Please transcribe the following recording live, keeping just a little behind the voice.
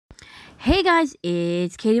Hey guys,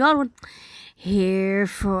 it's Katie Baldwin here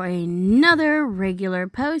for another regular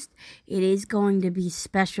post. It is going to be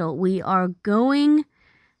special. We are going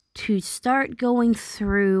to start going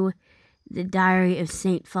through the diary of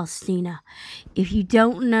Saint Faustina. If you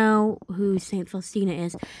don't know who Saint Faustina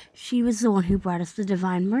is, she was the one who brought us the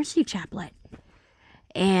Divine Mercy Chaplet.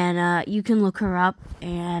 And you can look her up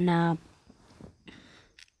and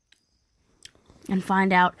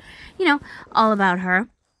find out, all about her.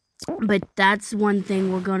 But that's one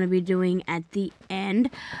thing we're going to be doing at the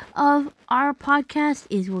end of our podcast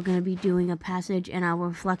is we're going to be doing a passage, and I'll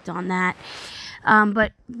reflect on that.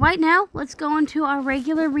 But right now, let's go into our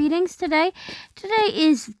regular readings today. Today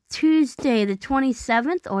is Tuesday, the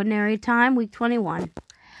 27th, Ordinary Time, Week 21.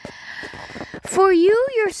 For you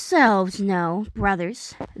yourselves know,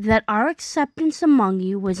 brothers, that our acceptance among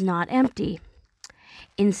you was not empty.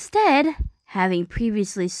 Instead, having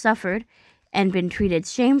previously suffered and been treated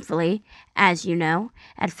shamefully, as you know,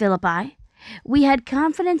 at Philippi, we had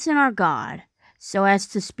confidence in our God, so as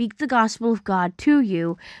to speak the gospel of God to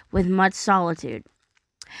you with much solicitude.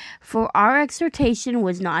 For our exhortation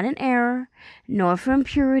was not in error, nor from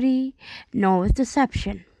impurity, nor with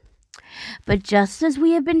deception. But just as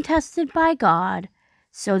we have been tested by God,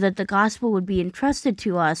 so that the gospel would be entrusted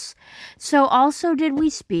to us, so also did we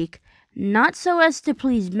speak, not so as to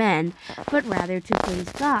please men, but rather to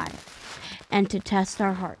please God, and to test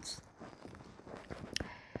our hearts.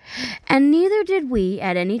 And neither did we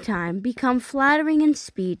at any time become flattering in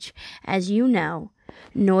speech, as you know,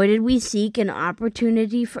 nor did we seek an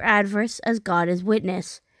opportunity for adverse, as God is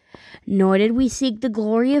witness. Nor did we seek the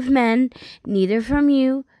glory of men, neither from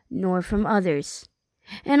you nor from others.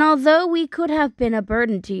 And although we could have been a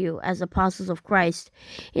burden to you as apostles of Christ,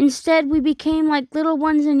 instead we became like little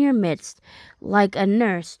ones in your midst, like a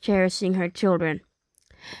nurse cherishing her children.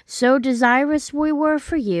 So desirous we were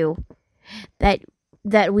for you, that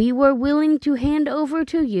we were willing to hand over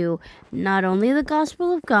to you not only the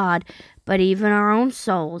gospel of God, but even our own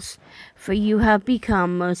souls, for you have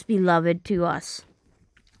become most beloved to us.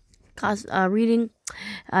 Reading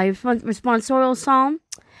responsorial psalm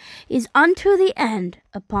is unto the end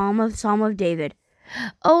a psalm of David.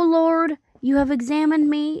 O Lord, you have examined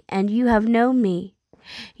me, and you have known me.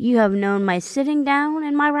 You have known my sitting down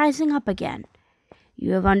and my rising up again.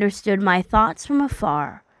 You have understood my thoughts from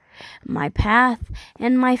afar. My path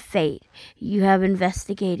and my fate you have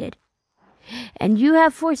investigated. And you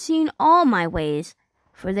have foreseen all my ways,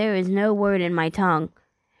 for there is no word in my tongue.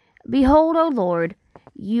 Behold, O Lord,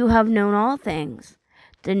 you have known all things,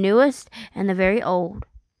 the newest and the very old.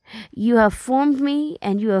 You have formed me,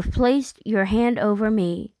 and you have placed your hand over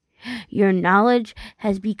me. Your knowledge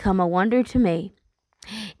has become a wonder to me.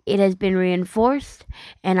 It has been reinforced,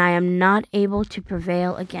 and I am not able to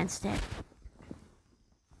prevail against it.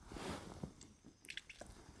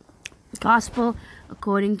 Gospel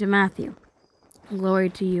according to Matthew. Glory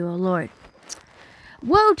to you, O Lord.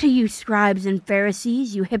 Woe to you, scribes and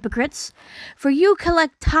Pharisees, you hypocrites! For you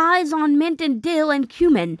collect tithes on mint and dill and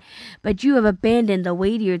cumin, but you have abandoned the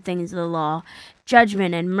weightier things of the law,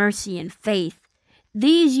 judgment and mercy and faith.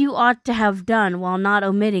 These you ought to have done while not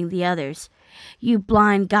omitting the others. You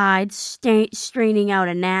blind guides, straining out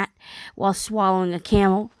a gnat while swallowing a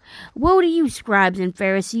camel. Woe to you, scribes and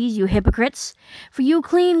Pharisees, you hypocrites! For you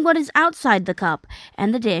clean what is outside the cup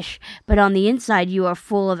and the dish, but on the inside you are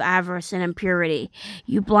full of avarice and impurity.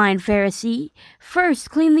 You blind Pharisee, first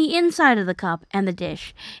clean the inside of the cup and the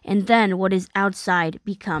dish, and then what is outside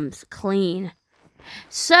becomes clean.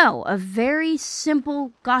 So, a very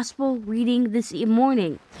simple gospel reading this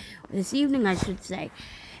evening, I should say.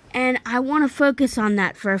 And I want to focus on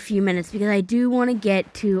that for a few minutes because I do want to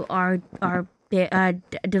get to our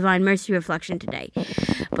Divine Mercy reflection today.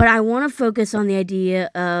 But I want to focus on the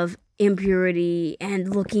idea of impurity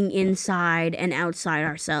and looking inside and outside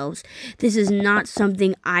ourselves. This is not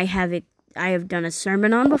something I have done a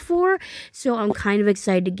sermon on before, so I'm kind of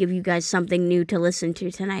excited to give you guys something new to listen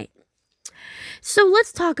to tonight. So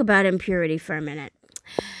let's talk about impurity for a minute.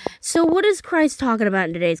 So what is Christ talking about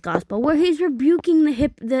in today's gospel? Where he's rebuking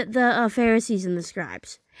the Pharisees and the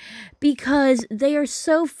scribes because they are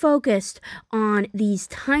so focused on these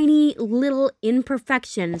tiny little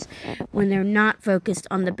imperfections when they're not focused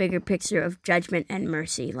on the bigger picture of judgment and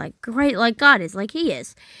mercy, like God is, like he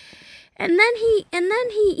is. And then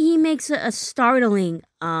he makes a startling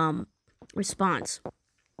response.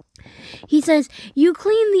 He says, you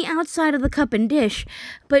clean the outside of the cup and dish,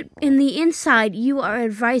 but in the inside you are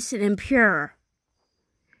advice and impure.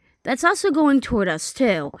 That's also going toward us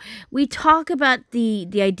too. We talk about the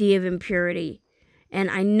idea of impurity,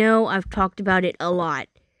 and I know I've talked about it a lot.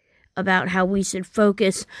 about how we should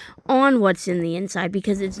focus on what's in the inside,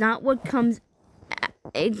 because it's not what comes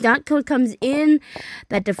in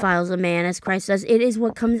that defiles a man, as Christ says. It is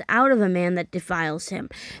what comes out of a man that defiles him.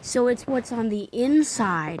 So it's what's on the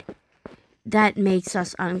inside that makes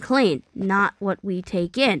us unclean, not what we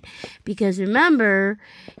take in. Because remember,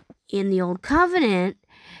 in the Old Covenant,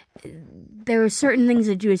 there were certain things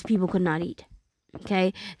that Jewish people could not eat.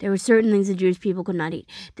 Okay, there were certain things that Jewish people could not eat.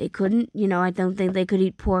 They couldn't, I don't think they could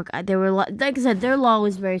eat pork. There were, like I said, their law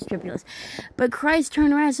was very scrupulous. But Christ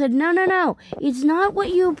turned around and said, no, it's not what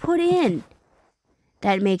you put in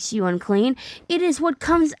that makes you unclean. It is what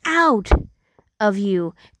comes out of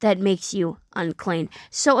you that makes you unclean.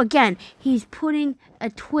 So again, he's putting a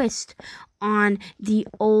twist on the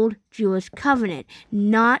old Jewish covenant,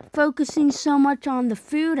 not focusing so much on the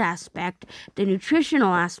food aspect, the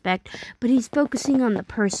nutritional aspect, but he's focusing on the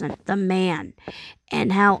person, the man,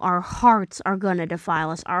 and how our hearts are going to defile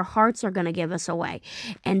us. Our hearts are going to give us away.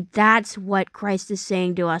 And that's what Christ is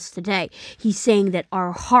saying to us today. He's saying that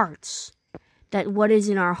our hearts, that what is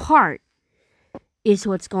in our heart, is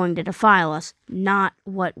what's going to defile us, not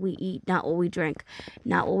what we eat, not what we drink,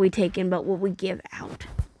 not what we take in, but what we give out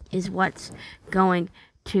is what's going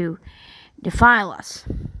to defile us.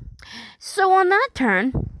 So on that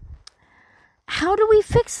turn, how do we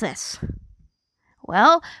fix this?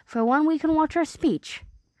 Well, for one, we can watch our speech.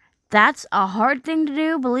 That's a hard thing to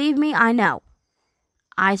do, believe me, I know.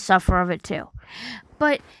 I suffer of it too.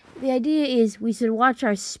 But the idea is we should watch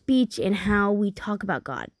our speech in how we talk about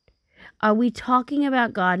God. Are we talking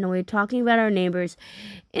about God and are we talking about our neighbors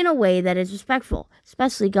in a way that is respectful,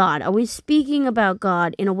 especially God? Are we speaking about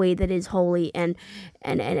God in a way that is holy and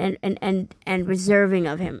reserving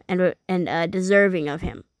of him and deserving of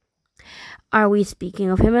him? Are we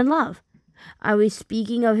speaking of him in love? Are we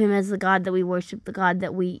speaking of him as the God that we worship, the God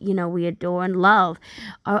that we adore and love?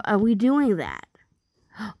 Are we doing that?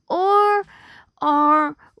 Or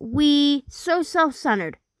are we so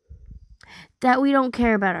self-centered that we don't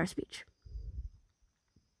care about our speech?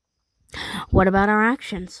 What about our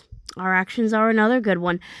actions? Our actions are another good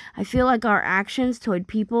one. I feel like our actions toward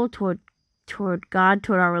people, toward God,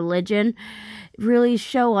 toward our religion, really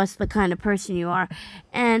show us the kind of person you are.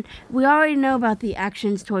 And we already know about the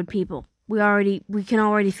actions toward people. We can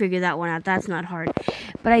already figure that one out. That's not hard.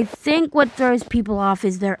 But I think what throws people off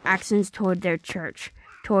is their actions toward their church,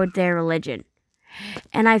 toward their religion.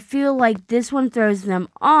 And I feel like this one throws them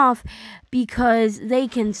off because they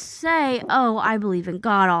can say, oh, I believe in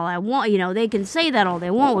God all I want. They can say that all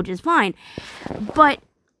they want, which is fine. But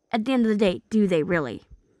at the end of the day, do they really?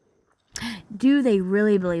 Do they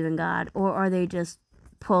really believe in God? Or are they just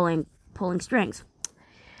pulling strings?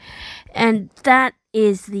 And that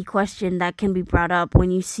is the question that can be brought up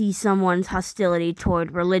when you see someone's hostility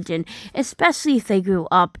toward religion, especially if they grew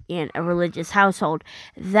up in a religious household.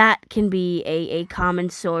 That can be a common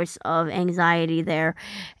source of anxiety there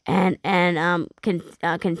and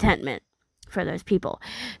contentment for those people.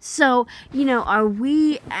 So, are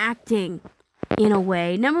we acting in a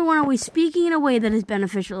way, number one, are we speaking in a way that is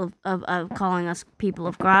beneficial of calling us people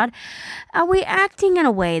of God? Are we acting in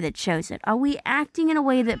a way that shows it? Are we acting in a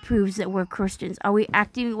way that proves that we're Christians? Are we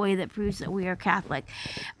acting in a way that proves that we are Catholic?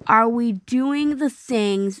 Are we doing the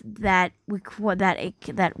things that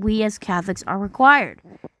we as Catholics are required?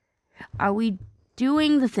 Are we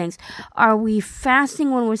doing the things? Are we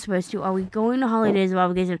fasting when we're supposed to? Are we going to holidays of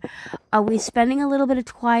obligation? Are we spending a little bit of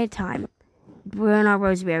quiet time? We're in our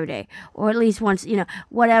rosary every day, or at least once,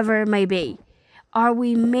 whatever it may be. Are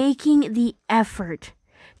we making the effort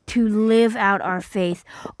to live out our faith,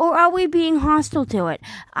 or are we being hostile to it?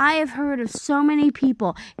 I have heard of so many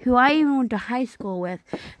people who I even went to high school with,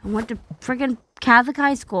 and went to freaking Catholic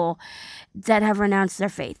high school, that have renounced their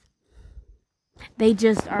faith. They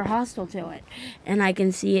just are hostile to it, and I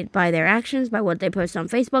can see it by their actions, by what they post on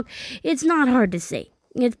Facebook. It's not hard to see.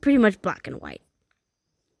 It's pretty much black and white.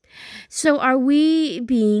 So are we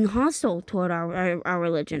being hostile toward our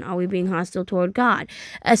religion? Are we being hostile toward God?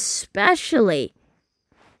 Especially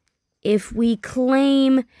if we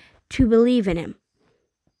claim to believe in him.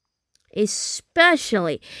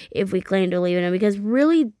 Especially if we claim to believe in him. Because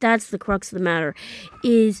really, that's the crux of the matter.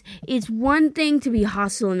 It's one thing to be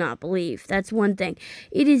hostile and not believe. That's one thing.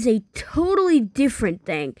 It is a totally different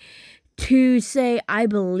thing to say, I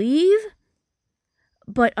believe,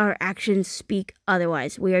 but our actions speak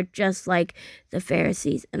otherwise. We are just like the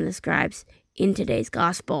Pharisees and the scribes in today's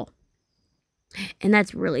gospel. And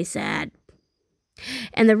that's really sad.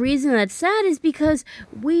 And the reason that's sad is because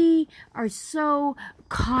we are so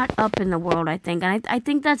caught up in the world, I think. And I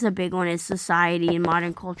think that's a big one, is society and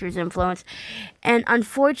modern culture's influence. And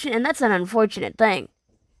that's an unfortunate thing.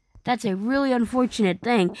 That's a really unfortunate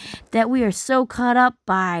thing, that we are so caught up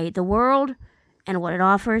by the world and what it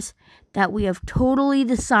offers that we have totally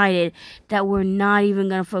decided that we're not even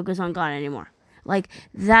going to focus on God anymore. Like,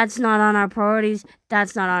 that's not on our priorities.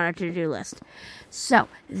 That's not on our to-do list. So,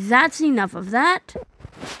 that's enough of that.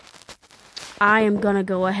 I am going to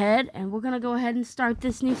go ahead, and we're going to go ahead and start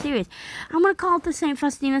this new series. I'm going to call it the St.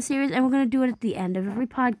 Faustina series, and we're going to do it at the end of every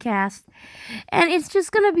podcast. And it's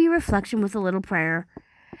just going to be reflection with a little prayer.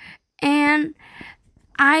 And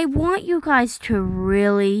I want you guys to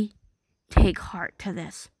really take heart to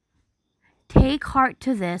this. Take heart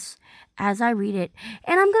to this as I read it.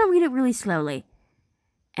 And I'm going to read it really slowly.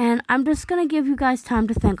 And I'm just going to give you guys time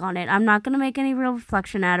to think on it. I'm not going to make any real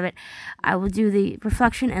reflection out of it. I will do the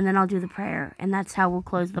reflection and then I'll do the prayer. And that's how we'll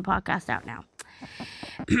close the podcast out now.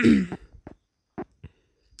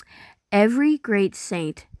 Every great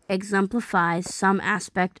saint exemplifies some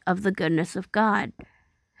aspect of the goodness of God.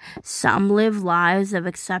 Some live lives of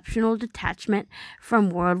exceptional detachment from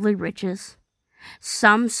worldly riches.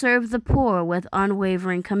 Some serve the poor with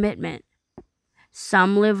unwavering commitment.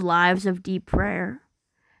 Some live lives of deep prayer.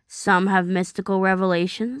 Some have mystical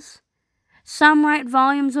revelations. Some write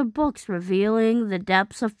volumes of books revealing the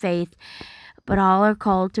depths of faith, but all are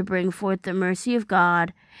called to bring forth the mercy of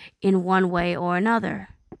God in one way or another.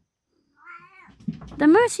 The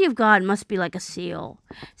mercy of God must be like a seal,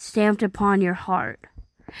 stamped upon your heart.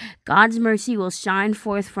 God's mercy will shine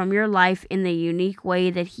forth from your life in the unique way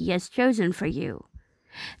that He has chosen for you.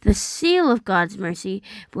 The seal of God's mercy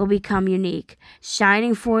will become unique,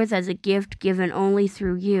 shining forth as a gift given only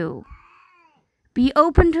through you. Be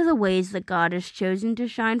open to the ways that God has chosen to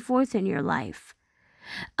shine forth in your life.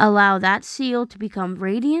 Allow that seal to become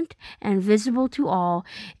radiant and visible to all,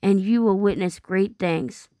 and you will witness great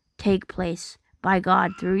things take place by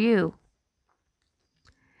God through you.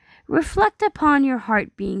 Reflect upon your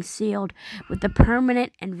heart being sealed with the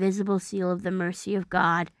permanent and visible seal of the mercy of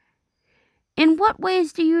God. In what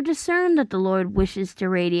ways do you discern that the Lord wishes to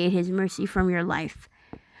radiate His mercy from your life?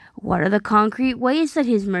 What are the concrete ways that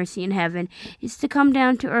His mercy in heaven is to come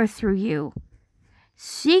down to earth through you?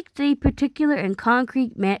 Seek the particular and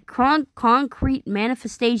concrete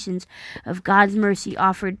manifestations of God's mercy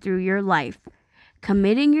offered through your life.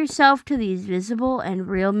 Committing yourself to these visible and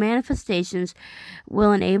real manifestations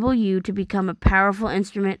will enable you to become a powerful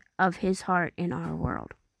instrument of His heart in our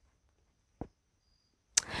world.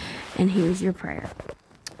 And here's your prayer.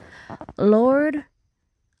 Lord,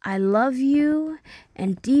 I love you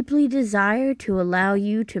and deeply desire to allow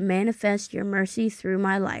you to manifest your mercy through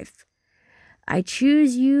my life. I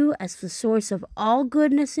choose you as the source of all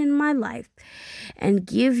goodness in my life and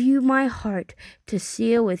give you my heart to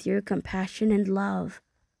seal with your compassion and love.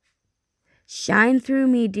 Shine through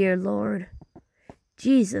me, dear Lord.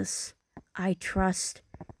 Jesus, I trust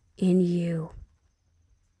in you.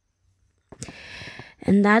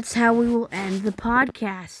 And that's how we will end the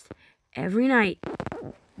podcast every night.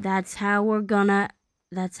 That's how we will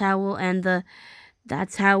end the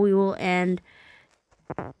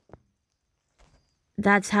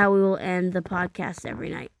podcast every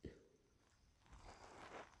night.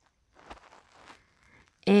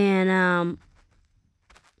 And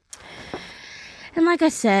like I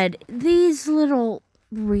said, these little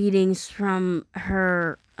readings from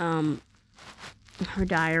her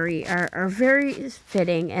diary are very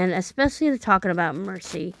fitting, and especially talking about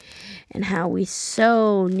mercy and how we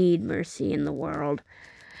so need mercy in the world.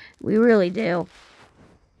 We really do.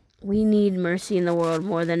 We need mercy in the world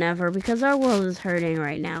more than ever because our world is hurting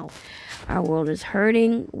right now. Our world is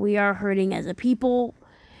hurting. We are hurting as a people,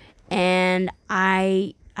 and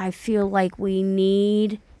I feel like we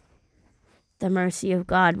need the mercy of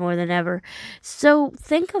God more than ever. So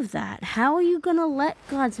think of that. How are you going to let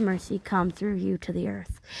God's mercy come through you to the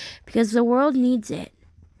earth? Because the world needs it.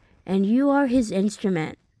 And you are His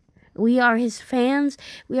instrument. We are His fans.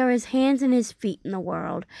 We are His hands and His feet in the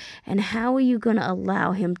world. And how are you going to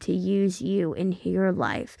allow Him to use you in your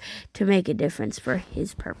life to make a difference for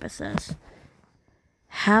His purposes?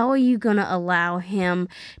 How are you going to allow Him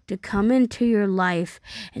to come into your life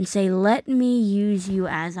and say, let me use you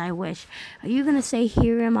as I wish? Are you going to say,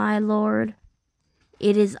 here am I, Lord?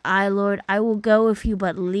 It is I, Lord. I will go if you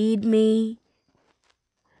but lead me.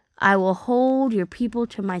 I will hold your people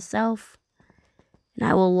to myself, and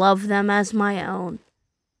I will love them as my own.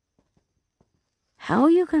 How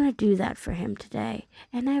are you going to do that for Him today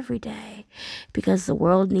and every day? Because the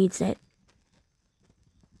world needs it.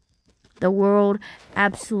 The world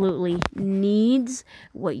absolutely needs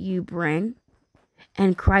what you bring,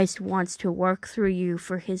 and Christ wants to work through you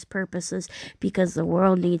for His purposes because the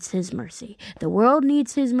world needs His mercy. The world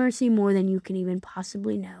needs His mercy more than you can even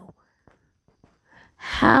possibly know.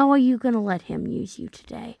 How are you going to let him use you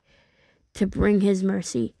today to bring his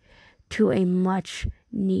mercy to a much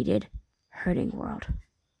needed hurting world?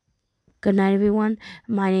 Good night, everyone.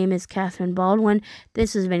 My name is Catherine Baldwin.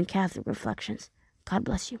 This has been Catholic Reflections. God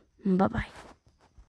bless you. Bye-bye.